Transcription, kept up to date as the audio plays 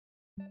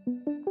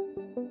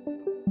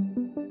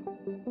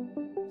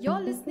You're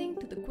listening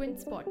to the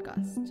Quince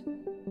podcast.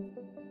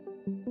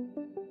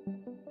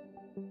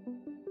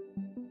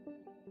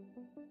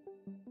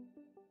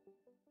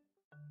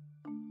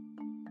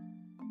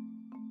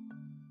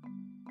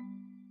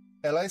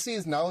 LIC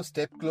is now a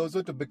step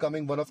closer to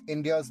becoming one of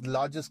India's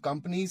largest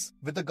companies,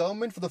 with the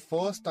government for the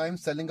first time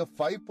selling a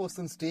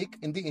 5% stake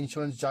in the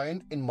insurance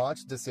giant in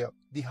March this year.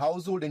 The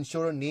household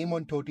insurer name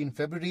on 13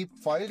 February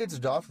filed its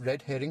draft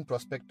red herring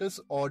prospectus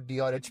or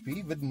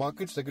DRHP with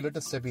markets regulator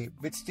SEBI,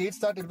 which states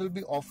that it will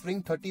be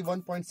offering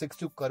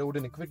 31.62 crore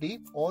in equity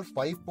or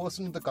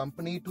 5% of the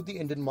company to the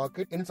Indian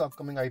market in its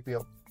upcoming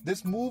IPO.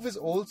 This move is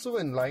also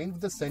in line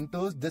with the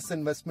centre's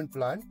disinvestment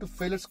plan to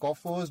fill its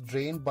coffers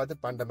drained by the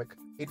pandemic.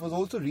 It was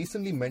also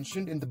recently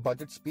mentioned in the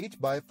budget speech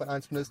by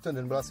Finance Minister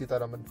Nirmala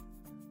Sitharaman.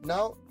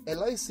 Now,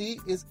 LIC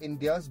is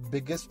India's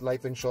biggest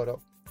life insurer.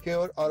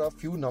 Here are a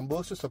few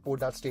numbers to support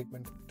that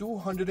statement.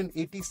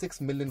 286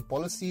 million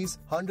policies,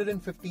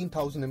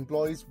 115,000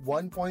 employees,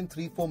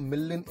 1.34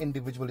 million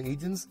individual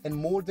agents, and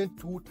more than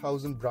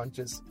 2,000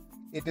 branches.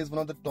 It is one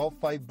of the top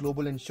 5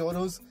 global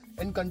insurers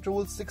and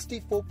controls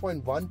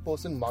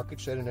 64.1% market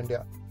share in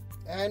India.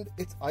 And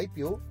its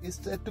IPO is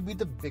said to be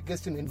the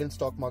biggest in Indian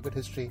stock market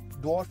history,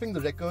 dwarfing the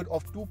record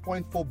of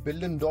 $2.4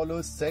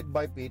 billion set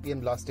by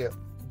Paytm last year.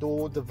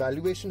 Though the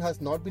valuation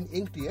has not been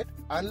inked yet,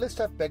 analysts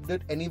have pegged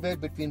it anywhere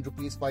between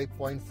Rs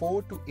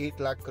 5.4 to 8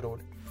 lakh crore.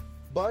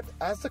 But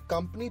as the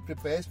company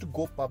prepares to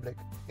go public,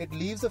 it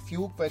leaves a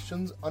few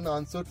questions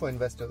unanswered for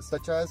investors,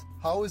 such as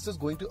how is this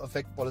going to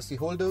affect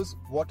policyholders,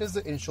 what is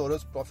the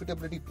insurer's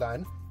profitability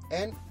plan,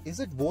 and is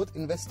it worth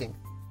investing?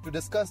 To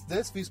discuss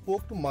this, we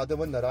spoke to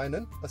Madhavan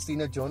Narayanan, a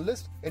senior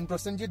journalist, and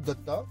Prasenjit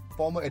Dutta,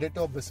 former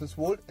editor of Business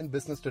World and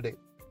Business Today.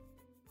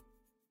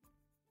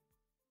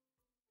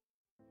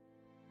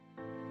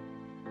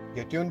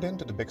 You're tuned in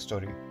to The Big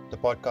Story, the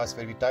podcast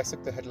where we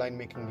dissect the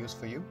headline-making news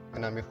for you,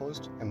 and I'm your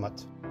host,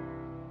 Himmat.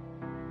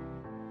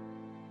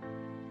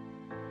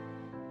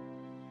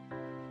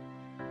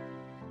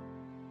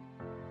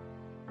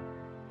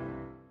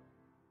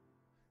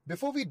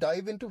 Before we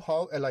dive into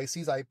how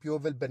LIC's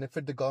IPO will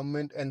benefit the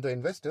government and the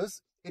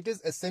investors, it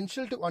is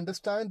essential to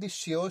understand the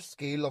sheer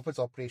scale of its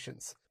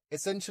operations.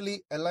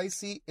 Essentially,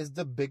 LIC is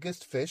the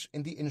biggest fish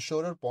in the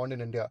insurer pond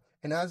in India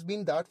and has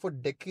been that for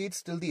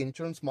decades till the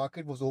insurance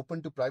market was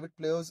open to private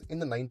players in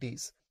the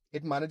 90s.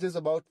 It manages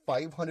about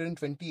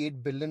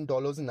 $528 billion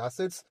in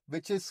assets,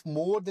 which is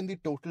more than the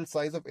total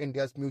size of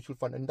India's mutual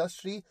fund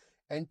industry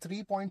and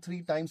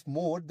 3.3 times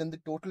more than the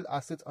total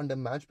assets under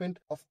management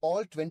of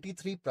all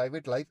 23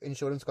 private life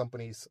insurance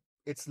companies.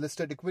 Its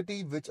listed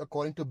equity, which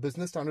according to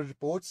Business Standard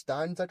reports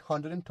stands at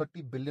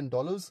 $130 billion,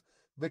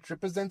 which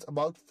represents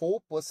about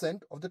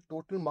 4% of the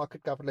total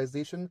market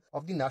capitalization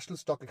of the National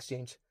Stock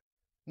Exchange.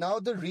 Now,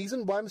 the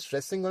reason why I'm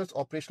stressing on its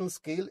operational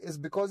scale is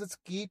because it's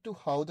key to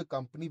how the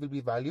company will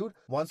be valued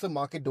once the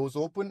market doors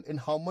open and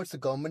how much the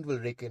government will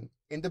rake in.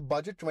 In the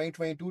budget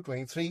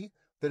 2022-23,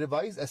 the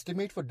revised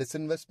estimate for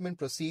disinvestment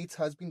proceeds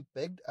has been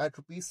pegged at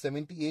Rs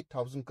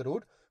 78,000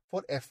 crore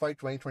for FY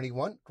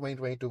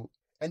 2021-2022,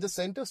 and the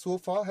centre so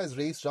far has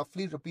raised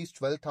roughly Rs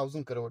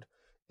 12,000 crore,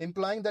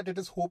 implying that it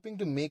is hoping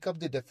to make up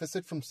the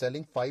deficit from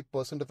selling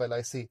 5% of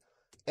LIC.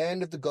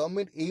 And if the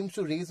government aims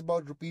to raise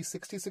about Rs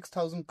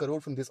 66,000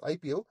 crore from this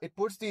IPO, it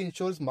puts the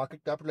insurer's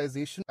market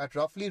capitalization at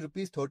roughly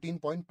Rs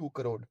 13.2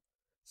 crore.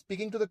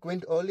 Speaking to the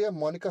Quint earlier,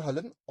 Monica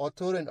Hallan,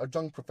 author and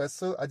adjunct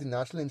professor at the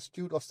National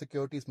Institute of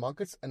Securities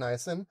Markets,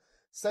 NISM,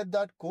 said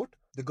that, quote,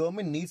 the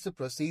government needs the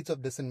proceeds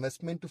of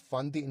disinvestment to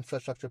fund the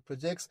infrastructure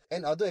projects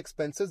and other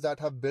expenses that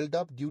have built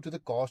up due to the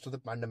cost of the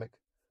pandemic.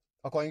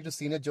 According to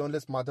senior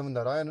journalist Madhavan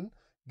Narayanan,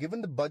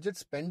 given the budget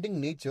spending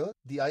nature,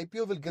 the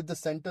IPO will give the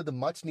centre the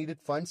much-needed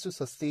funds to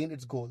sustain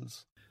its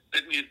goals.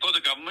 For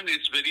the government,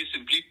 it's very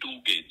simply two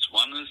gains.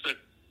 One is that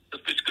the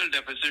fiscal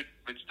deficit,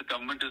 which the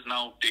government is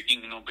now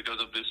taking,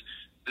 because of this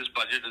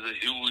budget is a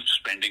huge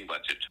spending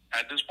budget.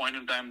 At this point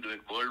in time, the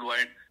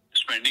worldwide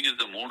spending is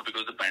the mode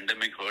because the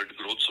pandemic hurt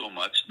growth so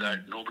much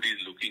that nobody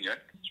is looking at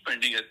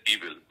spending as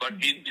evil. But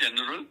in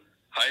general,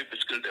 high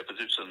fiscal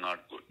deficits are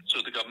not good.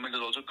 So the government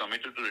is also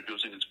committed to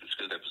reducing its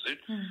fiscal deficit.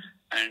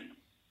 And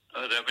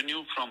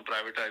revenue from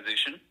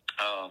privatization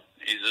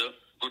is a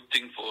good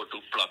thing to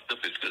plug the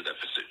fiscal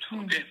deficit.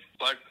 Okay,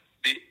 but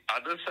the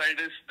other side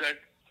is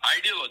that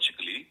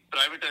ideologically,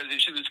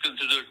 privatization is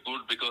considered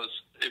good because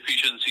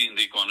efficiency in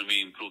the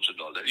economy improves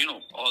and all that.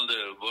 All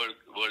the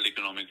World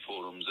Economic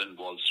Forums and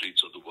Wall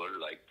Streets of the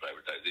world like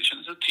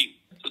privatization is a theme.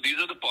 So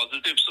these are the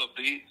positives of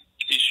the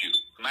issue.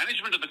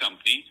 Management of the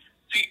company,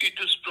 it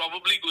is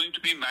probably going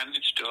to be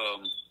managed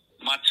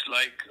much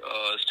like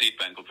State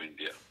Bank of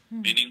India,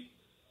 meaning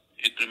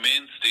it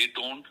remains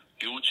state-owned,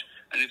 huge.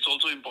 And it's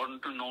also important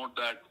to note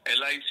that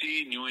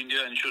LIC, New India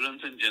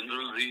Insurance and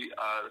General Re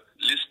are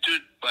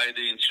listed by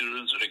the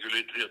Insurance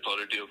Regulatory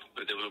Authority of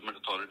the Development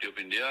Authority of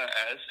India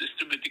as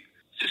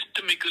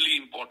systemically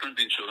important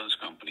insurance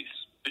companies,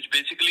 which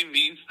basically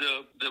means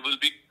there will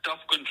be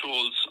tough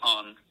controls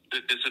on the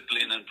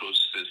discipline and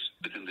processes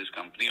within this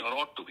company, or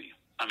ought to be.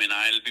 I mean,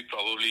 I'll be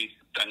probably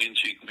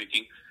tongue-in-cheek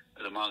making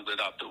a remark that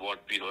after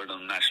what we heard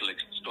on National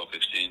Stock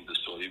Exchange, the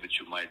story which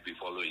you might be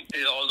following,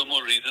 is all the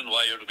more reason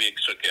why you have to be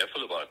extra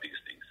careful about these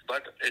things.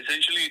 But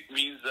essentially, it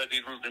means that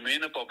it will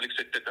remain a public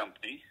sector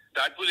company.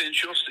 That will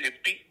ensure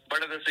safety,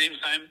 but at the same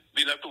time,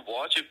 we'll have to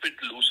watch if it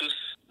loses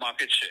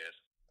market share.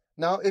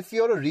 Now, if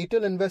you're a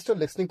retail investor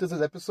listening to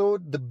this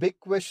episode, the big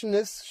question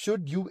is,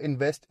 should you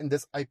invest in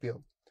this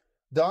IPO?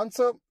 The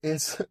answer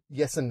is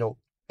yes and no.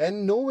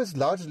 And no is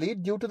largely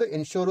due to the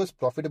insurer's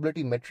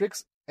profitability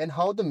metrics and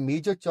how the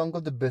major chunk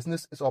of the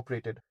business is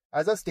operated.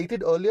 As I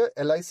stated earlier,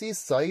 LIC's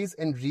size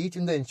and reach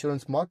in the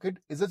insurance market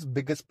is its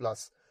biggest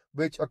plus,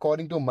 which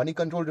according to a Money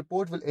Control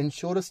report will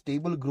ensure a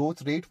stable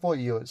growth rate for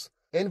years.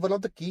 And one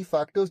of the key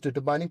factors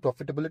determining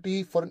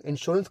profitability for an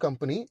insurance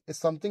company is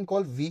something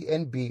called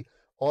VNB,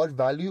 or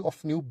value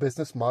of new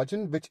business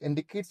margin, which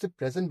indicates the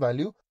present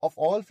value of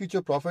all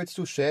future profits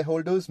to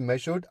shareholders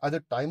measured at the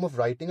time of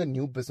writing a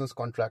new business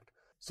contract.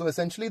 So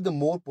essentially, the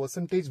more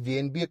percentage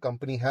VNB a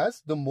company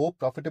has, the more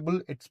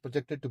profitable it's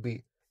projected to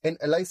be. And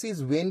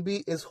LIC's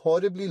VNB is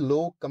horribly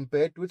low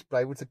compared to its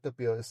private sector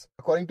peers.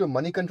 According to a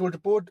Money Control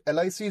report,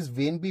 LIC's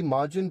VNB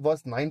margin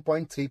was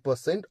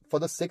 9.3% for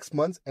the 6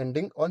 months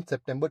ending on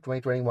September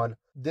 2021.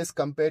 This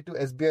compared to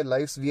SBI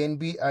Life's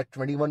VNB at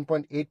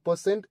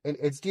 21.8% and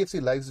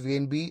HDFC Life's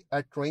VNB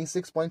at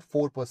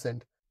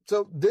 26.4%.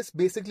 So this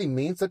basically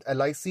means that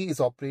LIC is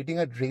operating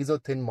at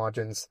razor-thin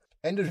margins.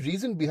 And the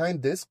reason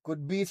behind this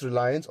could be its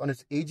reliance on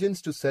its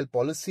agents to sell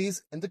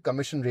policies and the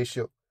commission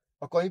ratio.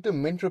 According to a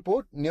Mint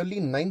report, nearly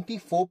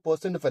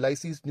 94% of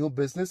LIC's new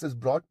business is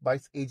brought by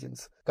its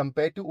agents,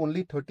 compared to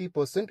only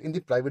 30% in the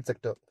private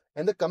sector.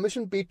 And the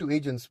commission paid to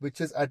agents,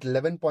 which is at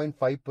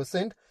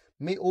 11.5%,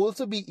 may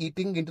also be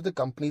eating into the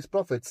company's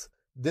profits.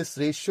 This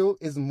ratio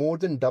is more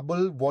than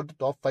double what the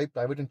top 5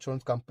 private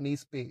insurance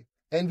companies pay.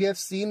 And we have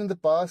seen in the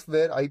past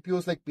where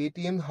IPOs like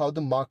Paytm, how the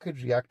market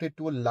reacted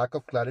to a lack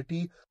of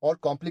clarity or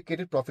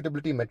complicated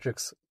profitability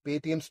metrics.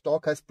 Paytm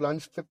stock has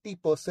plunged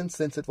 50%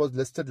 since it was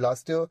listed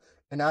last year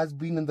and has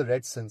been in the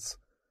red since.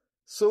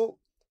 So,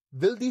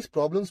 will these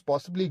problems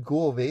possibly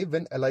go away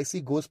when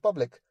LIC goes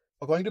public?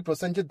 According to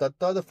Prosenjit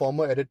Datta, the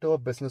former editor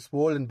of Business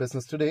World and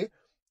Business Today,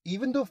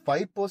 even though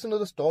 5% of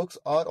the stocks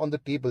are on the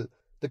table,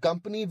 the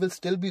company will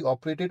still be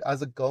operated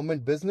as a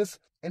government business,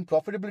 and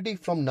profitability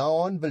from now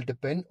on will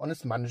depend on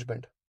its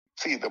management.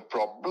 See, the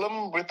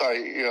problem with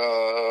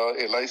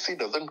LIC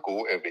doesn't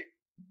go away.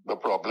 The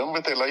problem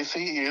with LIC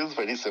is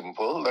very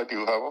simple, that you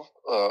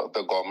have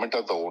the government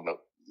as the owner.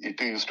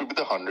 It used to be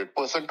the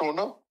 100%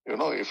 owner.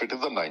 If it is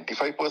the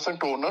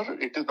 95%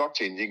 owner, it is not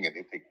changing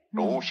anything.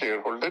 No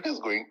shareholder is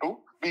going to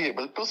be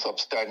able to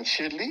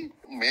substantially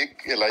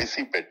make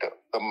LIC better.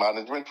 The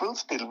management will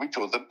still be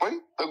chosen by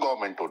the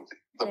government only,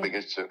 the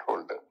biggest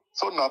shareholder.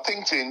 So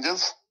nothing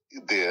changes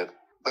there.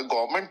 The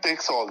government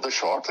takes all the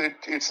shots.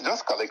 It's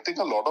just collecting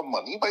a lot of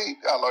money by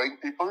allowing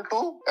people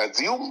to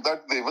assume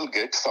that they will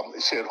get some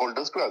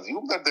shareholders to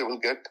assume that they will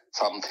get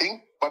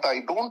something. But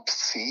I don't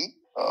see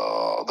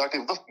that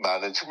if the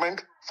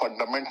management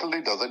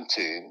fundamentally doesn't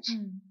change,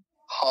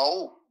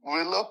 how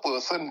will a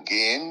person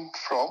gain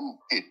from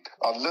it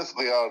unless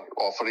they are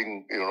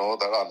offering,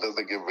 unless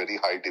they give very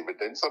high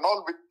dividends and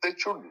all, which they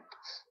shouldn't.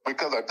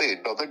 Because at the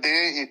end of the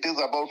day, it is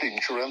about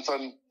insurance,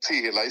 and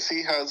see,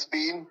 LIC has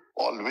been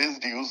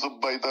always used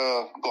by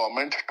the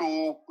government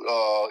to,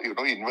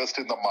 invest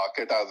in the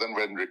market as and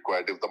when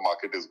required if the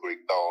market is going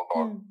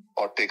down,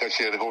 or take a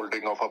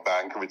shareholding of a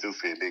bank which is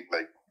failing,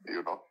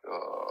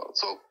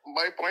 So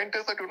my point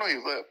is that,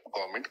 if the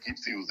government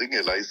keeps using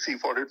LIC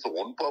for its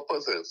own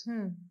purposes,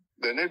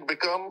 then it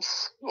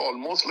becomes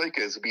almost like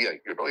SBI.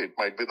 It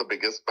might be the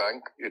biggest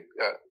bank.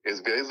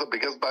 SBI is the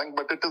biggest bank,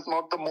 but it is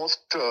not the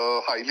most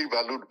highly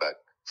valued bank.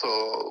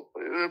 So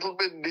it will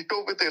be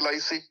ditto with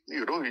LIC.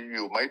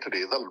 You might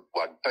raise a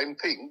one-time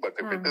thing, but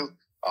if it is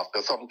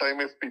after some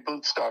time, if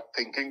people start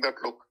thinking that,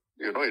 look,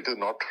 it is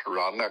not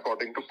run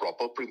according to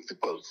proper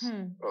principles,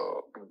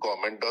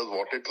 government does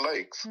what it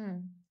likes,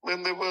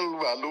 then they will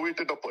value it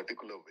in a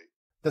particular way.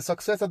 The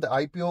success of the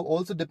IPO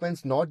also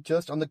depends not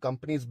just on the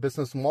company's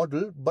business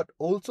model, but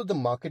also the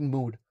market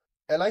mood.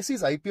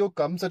 LIC's IPO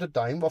comes at a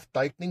time of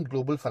tightening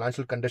global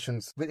financial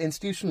conditions, with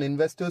institutional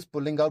investors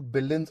pulling out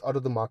billions out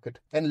of the market.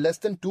 And less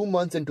than 2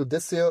 months into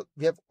this year,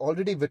 we have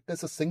already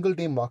witnessed a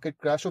single-day market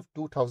crash of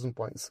 2,000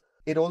 points.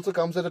 It also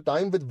comes at a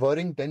time with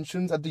worrying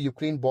tensions at the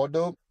Ukraine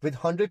border, with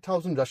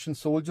 100,000 Russian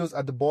soldiers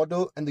at the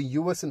border and the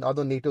US and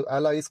other NATO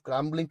allies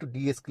scrambling to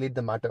de-escalate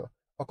the matter.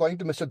 According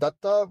to Mr.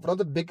 Datta, one of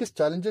the biggest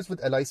challenges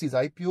with LIC's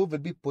IPO will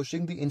be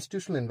pushing the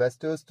institutional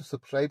investors to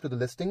subscribe to the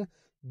listing,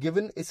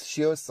 given its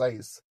sheer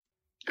size.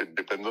 It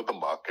depends on the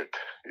market.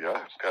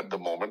 Yeah, at the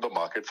moment, the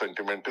market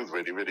sentiment is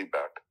very, very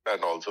bad.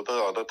 And also the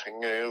other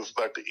thing is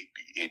that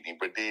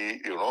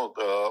anybody,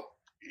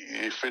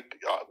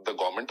 the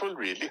government will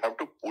really have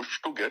to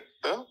push to get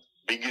the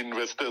big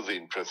investors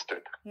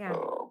interested.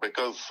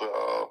 Because,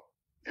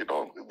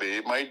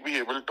 they might be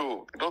able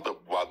to, the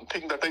one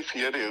thing that I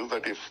fear is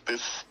that if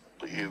this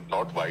is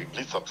not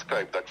widely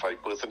subscribed, that 5%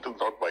 is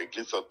not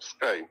widely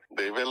subscribed,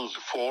 they will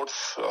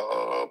force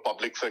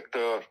public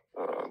sector,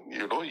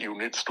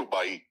 units to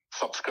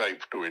subscribe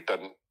to it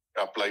and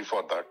apply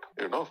for that,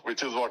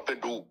 which is what they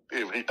do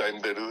every time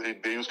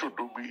they used to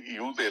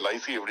use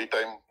LIC every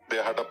time they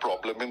had a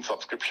problem in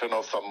subscription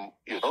of some,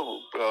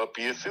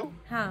 PSU.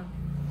 Huh.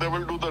 They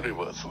will do the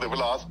reverse. They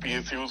will ask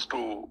PSUs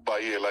to buy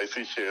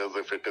LIC shares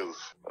if it is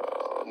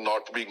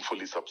not being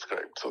fully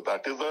subscribed. So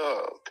that is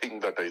a thing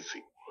that I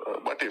see.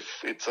 But if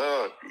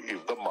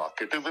the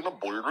market is in a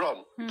bull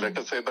run, let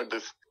us say that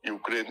this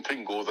Ukraine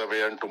thing goes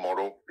away and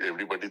tomorrow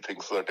everybody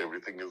thinks that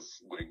everything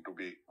is going to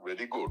be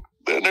very good,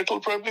 then it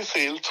will probably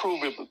sail through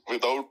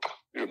without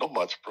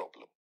much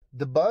problem.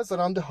 The buzz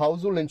around the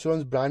household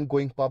insurance brand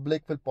going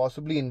public will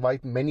possibly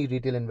invite many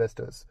retail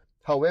investors.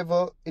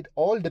 However, it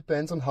all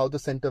depends on how the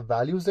center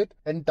values it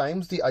and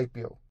times the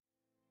IPO.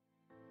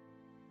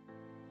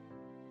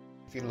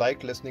 If you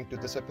liked listening to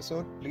this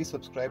episode, please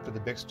subscribe to The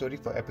Big Story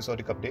for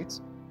episodic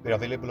updates. We're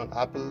available on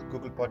Apple,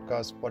 Google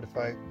Podcasts,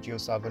 Spotify,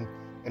 JioSaavn,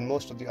 and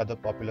most of the other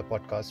popular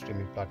podcast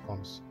streaming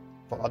platforms.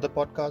 For other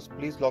podcasts,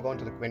 please log on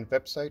to the Quint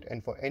website,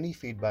 and for any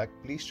feedback,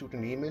 please shoot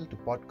an email to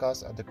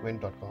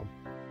podcast@thequint.com.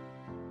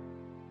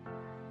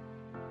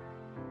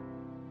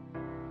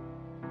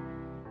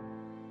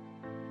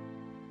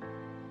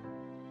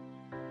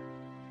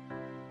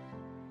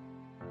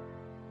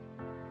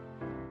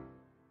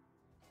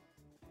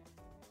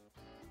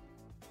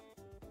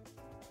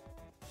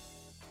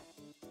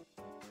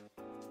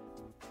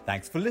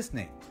 Thanks for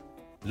listening.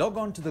 Log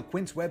on to the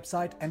Quint's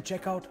website and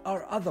check out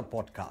our other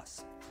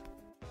podcasts.